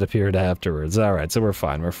it is, it appeared afterwards. Alright, so we're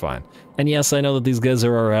fine, we're fine. And yes, I know that these guys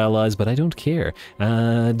are our allies, but I don't care.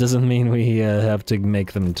 It doesn't mean we have to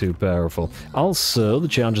make them too powerful. Also, the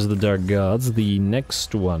Challenges of the Dark Gods, the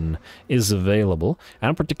next one is available. I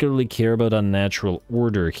don't particularly care about Unnatural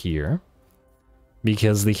Order here,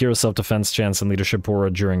 because the Hero Self-Defense chance and Leadership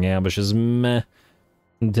Aura during ambushes, meh.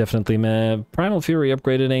 Definitely meh. Primal Fury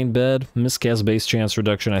upgraded ain't bad. Miscast base chance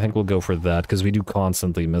reduction, I think we'll go for that, because we do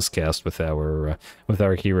constantly miscast with our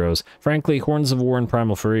heroes. Frankly, Horns of War and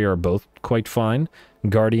Primal Fury are both quite fine.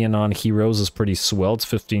 Guardian on heroes is pretty swell. It's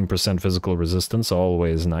 15% physical resistance,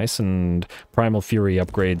 always nice, and Primal Fury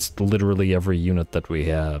upgrades literally every unit that we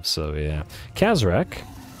have, so yeah. Kazrak,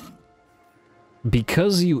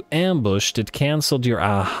 because you ambushed, it cancelled your...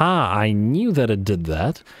 Aha! I knew that it did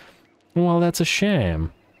that. Well, that's a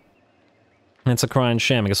shame. It's a crying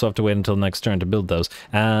shame. I guess we'll have to wait until next turn to build those.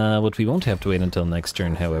 What we won't have to wait until next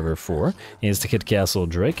turn, however, for is to hit Castle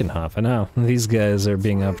Drakenhof. And now, these guys are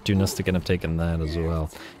being opportunistic and have taken that as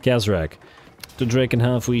well. Kazrak, to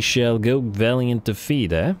Drakenhof we shall go. Valiant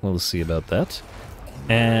defeat, eh? We'll see about that.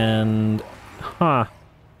 And... huh.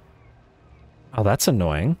 Oh, that's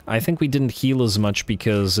annoying. I think we didn't heal as much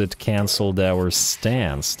because it cancelled our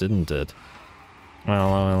stance, didn't it?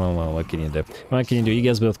 Well, what can you do? What can you do? You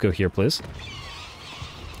guys both go here, please.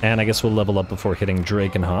 And I guess we'll level up before hitting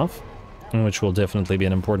Drakenhof, which will definitely be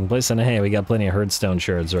an important place. And hey, we got plenty of Herdstone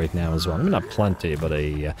shards right now as well. I mean, not plenty, but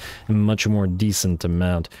a much more decent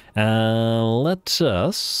amount. Let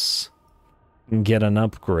us get an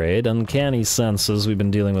upgrade. Uncanny Senses, we've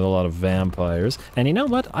been dealing with a lot of vampires. And you know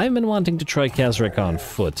what? I've been wanting to try Kazrak on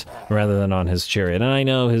foot rather than on his chariot. And I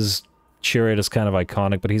know his chariot is kind of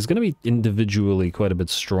iconic, but he's going to be individually quite a bit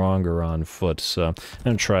stronger on foot, so I'm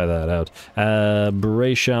going to try that out.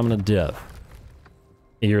 Beret Shaman of Death.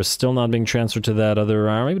 You're still not being transferred to that other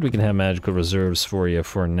army, but we can have magical reserves for you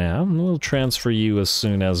for now. And we'll transfer you as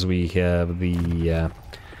soon as we have the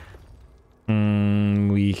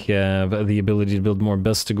ability to build more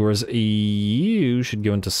Bestigors. You should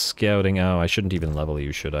go into scouting. Oh, I shouldn't even level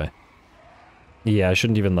you, should I? Yeah, I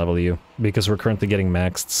shouldn't even level you, because we're currently getting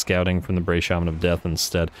maxed scouting from the Bray Shaman of Death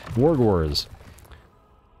instead. Wargors.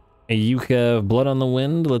 You have Blood on the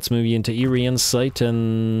Wind. Let's move you into Eerie Insight,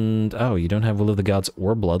 and... oh, you don't have Will of the Gods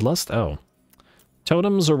or Bloodlust? Oh.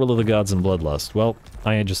 Totems or Will of the Gods and Bloodlust? Well,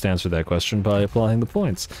 I just answered that question by applying the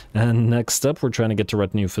points. And next up, we're trying to get to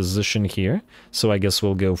Retinue Physician here, so I guess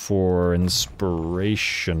we'll go for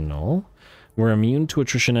Inspirational. We're immune to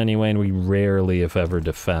attrition anyway, and we rarely, if ever,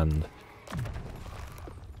 defend.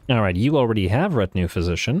 Alright, you already have Retinue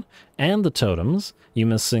Physician, and the totems. You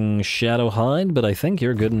missing Shadow Hide, but I think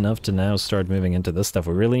you're good enough to now start moving into this stuff.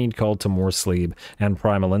 We really need Call to More Sleep and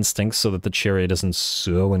Primal Instincts so that the chariot isn't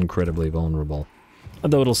so incredibly vulnerable.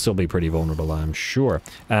 Though it'll still be pretty vulnerable, I'm sure.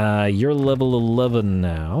 You're level 11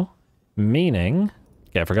 now, meaning...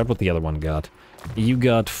 okay, I forgot what the other one got. You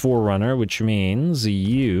got Forerunner, which means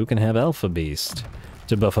you can have Alpha Beast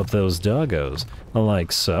to buff up those doggos,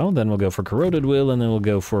 like so. Then we'll go for Corroded Will, and then we'll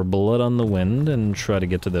go for Blood on the Wind, and try to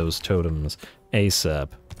get to those totems ASAP.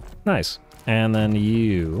 Nice. And then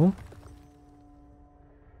you...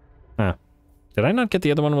 huh. Did I not get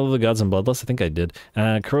the other one with the Gods and Bloodlust? I think I did.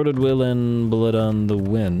 Corroded Will and Blood on the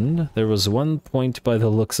Wind. There was one point by the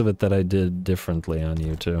looks of it that I did differently on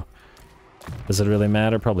you two. Does it really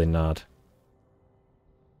matter? Probably not.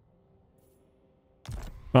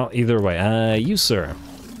 Well, either way. You, sir.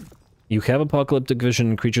 You have Apocalyptic Vision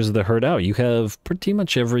and Creatures of the Herd out. You have pretty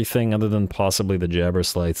much everything other than possibly the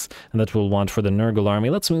Jabberslights, and that we'll want for the Nurgle army.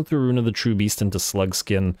 Let's move through Rune of the True Beast into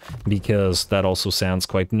Slugskin, because that also sounds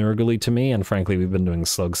quite Nurgle-y to me, and frankly, we've been doing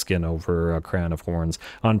Slugskin over Crown of Horns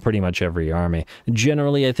on pretty much every army.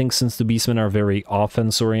 Generally, I think since the Beastmen are a very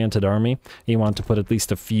offense-oriented army, you want to put at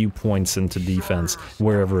least a few points into defense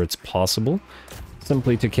wherever it's possible,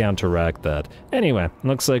 simply to counteract that. Anyway,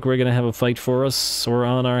 looks like we're gonna have a fight for us, or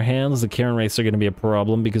on our hands. The Karen Wraiths are gonna be a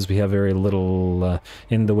problem because we have very little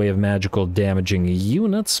in the way of magical damaging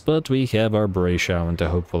units, but we have our Brayshawen to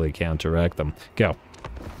hopefully counteract them. Go.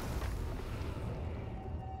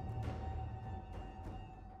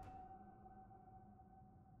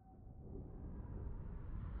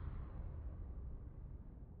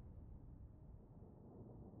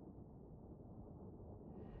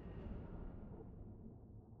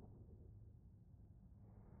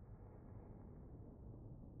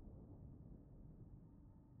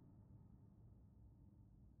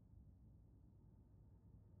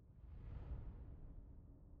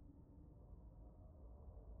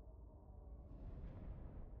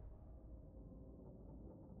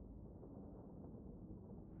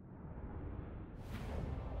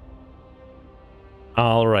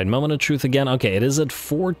 Alright, moment of truth again. Okay, it is at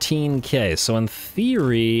 14k, so in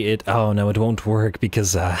theory it... Oh no, it won't work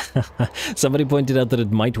because somebody pointed out that it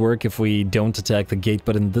might work if we don't attack the gate,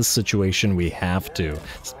 but in this situation we have to.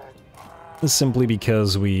 Simply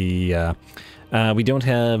because we don't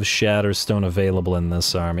have Shatterstone available in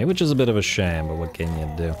this army, which is a bit of a shame, but what can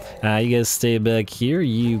you do? You guys stay back here,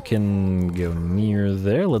 you can go near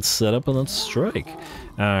there, let's set up and let's strike.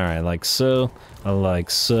 Alright, like so,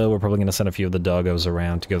 like so. We're probably going to send a few of the doggos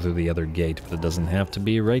around to go through the other gate, but it doesn't have to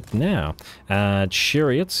be right now.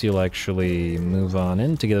 Chariots, you'll actually move on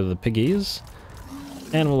in together with the piggies.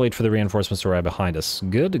 And we'll wait for the reinforcements to arrive behind us.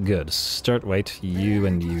 Good, good. Start, wait, you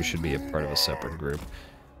and you should be a part of a separate group.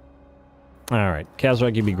 Alright,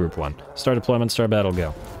 Kazrak, you be group 1. Start deployment, start battle,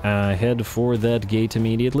 go. Head for that gate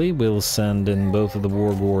immediately. We'll send in both of the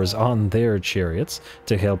Wargors on their chariots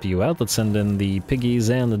to help you out. Let's send in the piggies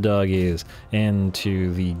and the doggies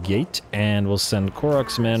into the gate, and we'll send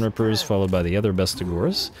Korok's Man-Rippers, followed by the other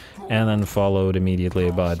Bestigors, and then followed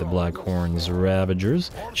immediately by the Blackhorn's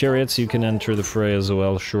Ravagers. Chariots, you can enter the fray as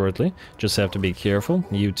well shortly. Just have to be careful,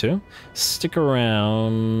 you too. Stick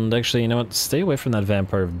around. Actually, you know what? Stay away from that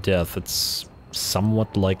Vampire of Death. It's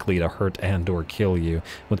somewhat likely to hurt and or kill you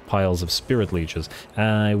with piles of spirit leeches.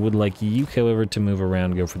 I would like you, however, to move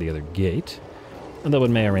around, go for the other gate, though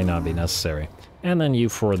it may or may not be necessary. And then you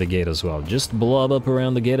for the gate as well. Just blob up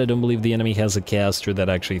around the gate. I don't believe the enemy has a caster that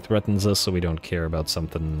actually threatens us, so we don't care about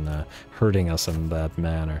something hurting us in that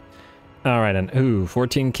manner. Alright, and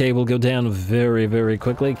 14k will go down very, very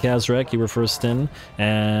quickly. Kazrak, you were first in,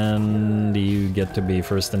 and you get to be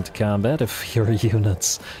first into combat if your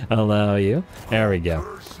units allow you. There we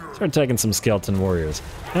go. Start taking some skeleton warriors.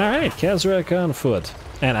 Alright, Kazrak on foot.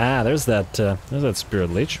 And there's that spirit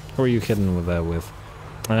leech. Who are you hitting with that with?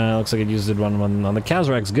 Looks like it used it one on the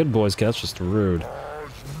Kazrak's good boys. That's just rude.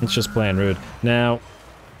 It's just plain rude. Now,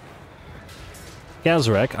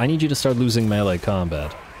 Kazrak, I need you to start losing melee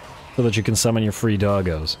combat, so that you can summon your free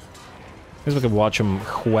doggos. I guess we could watch them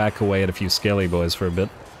whack away at a few skelly boys for a bit.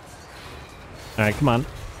 Alright, come on.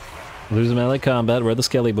 Lose melee combat. Where are the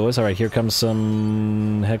skelly boys? Alright, here comes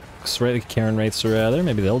some Karen Wraiths rather.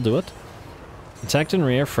 Maybe they'll do it. Attacked in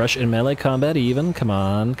rear, fresh in melee combat even. Come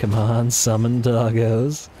on, summon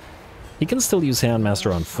doggos. He can still use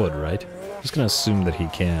Houndmaster on foot, right? I'm just gonna assume that he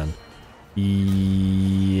can.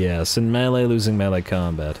 Yes, in melee, losing melee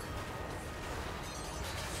combat.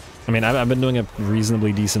 I mean, I've been doing a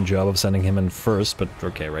reasonably decent job of sending him in first, but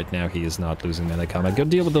okay, right now he is not losing melee combat. Go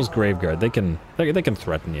deal with those Graveguard. They can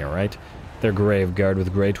threaten you, right? They're Graveguard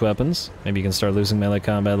with great weapons. Maybe you can start losing melee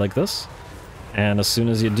combat like this. And as soon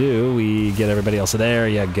as you do, we get everybody else. There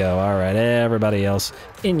you go. Alright, everybody else.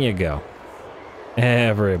 In you go.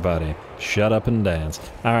 Everybody. Shut up and dance.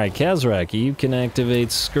 Alright, Kazrak, you can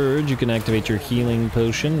activate Scourge, you can activate your healing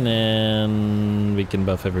potion, and we can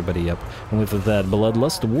buff everybody up. And with that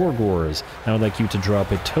Bloodlust, Wargors, I would like you to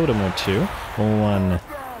drop a totem or two. One,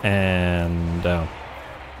 and... the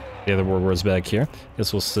other Wargors back here.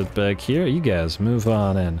 Guess we'll sit back here. You guys, move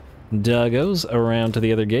on in. doggos around to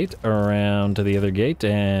the other gate, around to the other gate,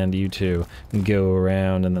 and you two go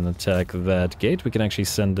around and then attack that gate. We can actually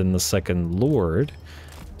send in the second lord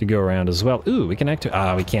to go around as well. Ooh, we can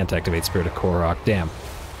activate... we can't activate Spirit of Korok, damn.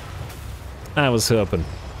 I was hoping.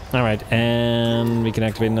 Alright, and we can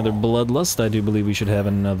activate another Bloodlust. I do believe we should have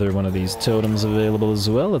another one of these totems available as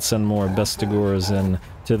well. Let's send more Bestigors in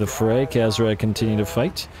to the fray. Kazra continue to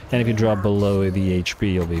fight, and if you drop below the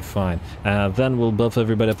HP, you'll be fine. Then we'll buff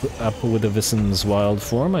everybody up with the Vissen's Wild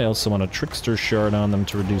Form. I also want a Trickster Shard on them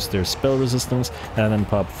to reduce their spell resistance, and then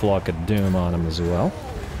pop Flock of Doom on them as well.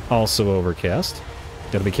 Also Overcast.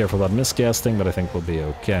 Gotta be careful about miscasting, but I think we'll be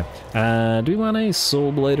okay. Do we want a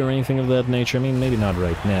Soul Blade or anything of that nature? I mean, maybe not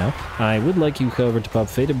right now. I would like you, however, to pop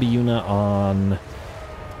Fate of Biuna on...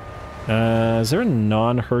 is there a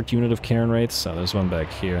non-hurt unit of Cairn Wraiths? Oh, there's one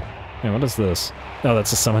back here. Hey, what is this? Oh,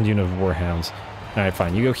 that's a summoned unit of Warhounds. Alright,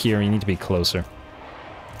 fine. You go here, you need to be closer.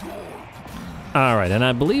 Alright, and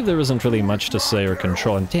I believe there isn't really much to say or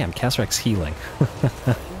control. And damn, Kazrak's healing.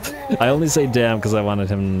 I only say damn because I wanted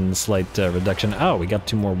him slight reduction. Oh, we got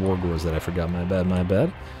 2 more Wargors that I forgot. My bad, my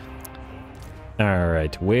bad.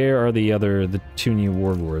 Alright, where are the 2 new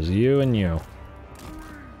Wargors? You and you.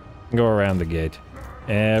 Go around the gate.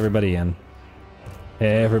 Everybody in.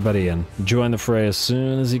 Everybody in. Join the fray as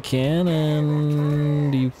soon as you can,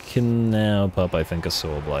 and you can now pop, I think, a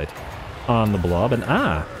Soul Blight on the blob. And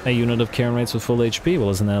a unit of Cairn Wraiths with full HP.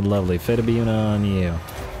 Well, isn't that lovely? Fate of Biuna on you.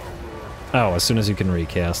 Oh, as soon as you can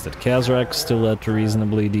recast it. Kazrak still at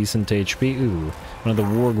reasonably decent HP. Ooh, one of the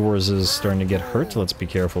Wargors is starting to get hurt. Let's be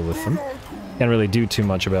careful with them. Can't really do too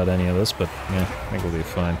much about any of this, but yeah, I think we'll be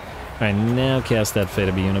fine. Alright, now cast that Fate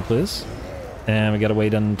of Biuna, please. And we gotta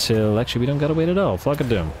wait until... Actually, we don't gotta wait at all. Flock of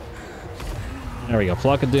Doom. There we go.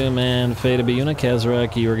 Flock of Doom and Fate of Biuna.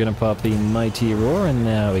 Kazrak, you are gonna pop the Mighty Roar, and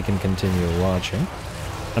now we can continue watching.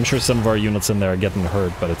 I'm sure some of our units in there are getting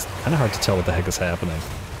hurt, but it's kind of hard to tell what the heck is happening.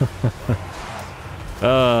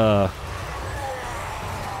 I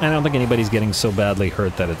don't think anybody's getting so badly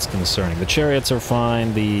hurt that it's concerning. The chariots are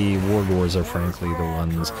fine, the Wargors are frankly the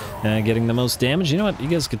ones getting the most damage. You know what, you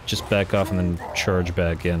guys could just back off and then charge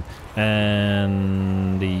back in.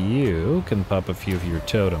 And you can pop a few of your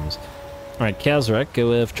totems. Alright, Kazrak,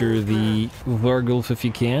 go after the Vargulf if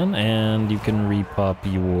you can, and you can repop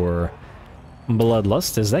your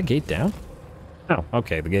Bloodlust. Is that gate down? Oh,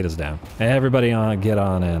 okay, the gate is down. Everybody get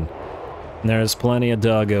on in. There's plenty of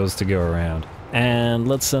doggos to go around. And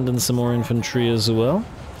let's send in some more infantry as well.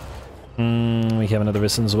 We have another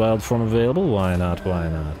Vissen's Wild Form available. Why not? Why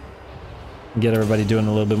not? Get everybody doing a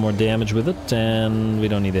little bit more damage with it, and we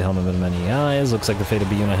don't need the Helmet of Many Eyes. Looks like the Fate of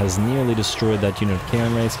Biuna has nearly destroyed that unit of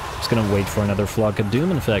Cairn Wraiths. Just gonna wait for another Flock of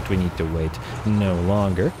Doom. In fact, we need to wait no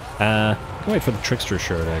longer. Can wait for the Trickster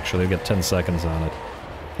Shard, actually. We've got 10 seconds on it.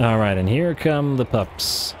 Alright, and here come the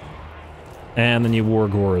pups. And the new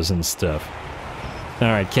Wargors and stuff.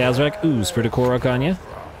 Alright, Kazrak. Ooh, Spirit of Korok on you.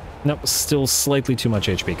 Nope, still slightly too much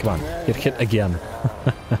HP. Come on, get hit again.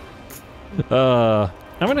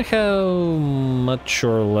 I wonder how much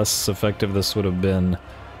or less effective this would have been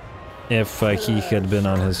if he had been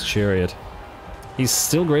on his chariot. He's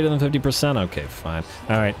still greater than 50%? Okay, fine.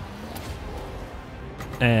 Alright.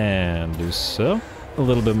 And do so. A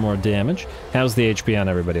little bit more damage. How's the HP on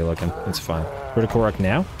everybody looking? It's fine. Spirit of Korok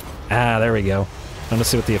now? There we go. I'm gonna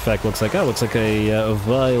see what the effect looks like. Oh, looks like a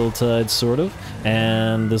Vile Tide, sort of.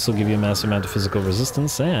 And this will give you a massive amount of physical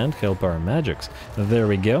resistance and help our magics. There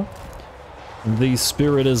we go. The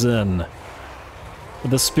spirit is in.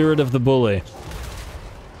 The spirit of the bully.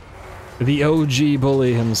 The OG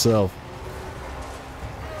bully himself.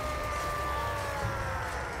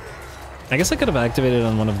 I guess I could have activated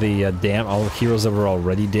on one of the all the heroes that were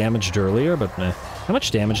already damaged earlier, but how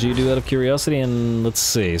much damage do you do out of curiosity? And let's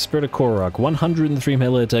see, Spirit of Korok, 103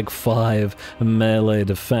 melee attack, 5 melee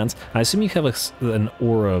defense. I assume you have an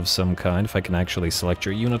aura of some kind, if I can actually select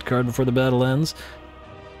your unit card before the battle ends.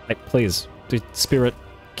 Please, Spirit.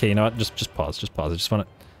 Okay, you know what? Just pause. Just pause. I just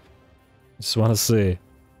want to see.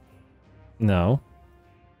 No.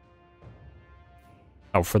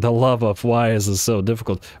 Oh, for the love of, why is this so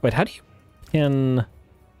difficult? Wait, how do you pin? How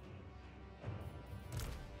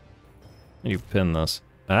do you pin this?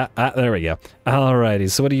 There we go. Alrighty,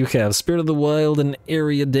 so what do you have? Spirit of the Wild, an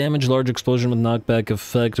area damage, large explosion with knockback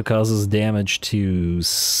effect, causes damage to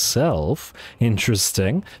self.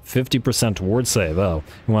 Interesting. 50% ward save. Oh,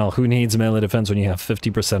 well, who needs melee defense when you have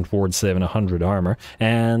 50% ward save and 100 armor?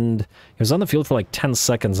 And he was on the field for like 10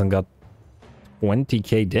 seconds and got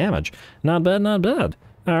 20k damage. Not bad, not bad.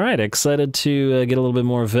 Alright, excited to get a little bit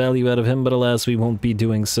more value out of him, but alas, we won't be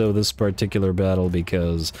doing so this particular battle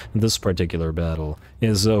because this particular battle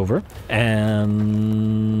is over,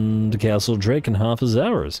 and Castle Drakenhof is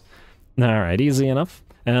ours. Alright, easy enough.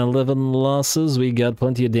 11 losses, we got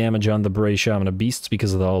plenty of damage on the Bray Shaman of Beasts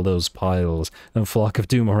because of all those piles and Flock of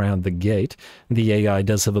Doom around the gate. The AI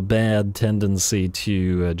does have a bad tendency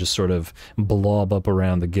to just sort of blob up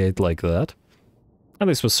around the gate like that. At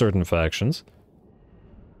least with certain factions.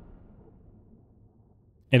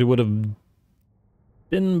 It would have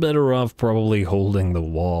been better off probably holding the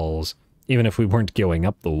walls, even if we weren't going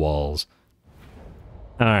up the walls.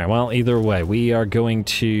 Alright, well, either way, we are going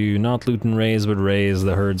to not loot and raise, but raise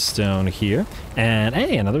the Herdstone here. And,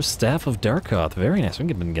 hey, another Staff of Darkoth. Very nice. We've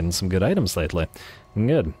been getting some good items lately.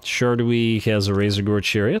 Good. Shardui has a Razor Gore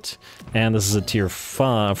Chariot, and this is a tier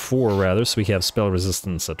 4 rather, so we have spell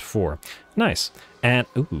resistance at 4. Nice. And,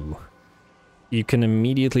 ooh, you can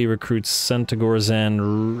immediately recruit Centaurs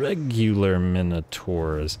and regular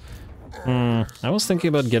Minotaurs. I was thinking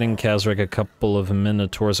about getting Kazrak a couple of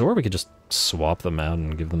Minotaurs, or we could just swap them out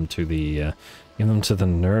and give them to the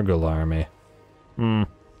Nurgle army.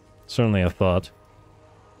 Certainly a thought.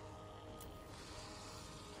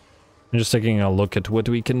 I'm just taking a look at what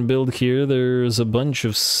we can build here. There's a bunch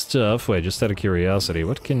of stuff. Wait, just out of curiosity,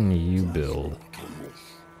 what can you build?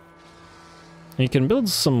 You can build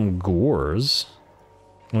some Gores.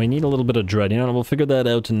 We need a little bit of dread. You know, we'll figure that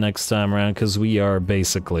out next time around, because we are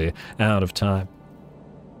basically out of time.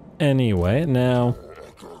 Anyway, now...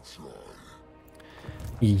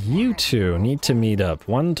 you two need to meet up.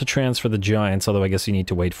 One to transfer the giants, although I guess you need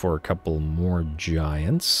to wait for a couple more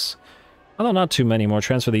giants. Although not too many more.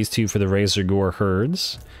 Transfer these two for the Razor Gore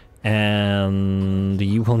herds. And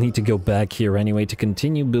you will need to go back here anyway to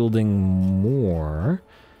continue building more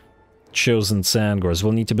Chosen Sandgores.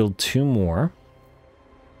 We'll need to build 2 more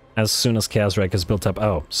as soon as Kazrak is built up.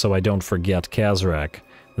 Oh, so I don't forget Kazrak.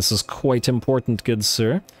 This is quite important, good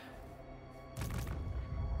sir.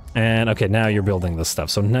 And, okay, now you're building this stuff.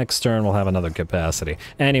 So next turn we'll have another capacity.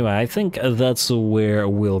 Anyway, I think that's where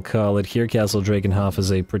we'll call it here. Castle Drakenhof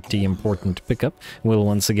is a pretty important pickup. We'll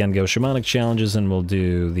once again go Shamanic Challenges and we'll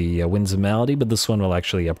do the Winds of Malady, but this one will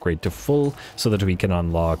actually upgrade to full so that we can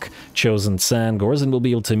unlock Chosen Sandgores, and we'll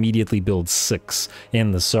be able to immediately build 6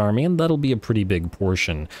 in this army, and that'll be a pretty big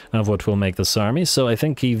portion of what will make this army. So I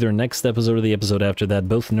think either next episode or the episode after that,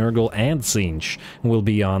 both Nurgle and SNIKCH will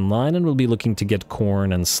be online, and we'll be looking to get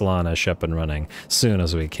Khorne and Slaanesh up and running soon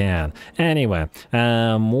as we can. Anyway,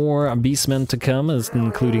 more Beastmen to come,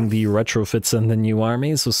 including the retrofits and the new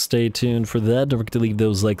army, so stay tuned for that. Don't forget to leave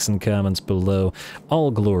those likes and comments below. All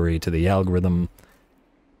glory to the algorithm,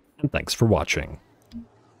 and thanks for watching.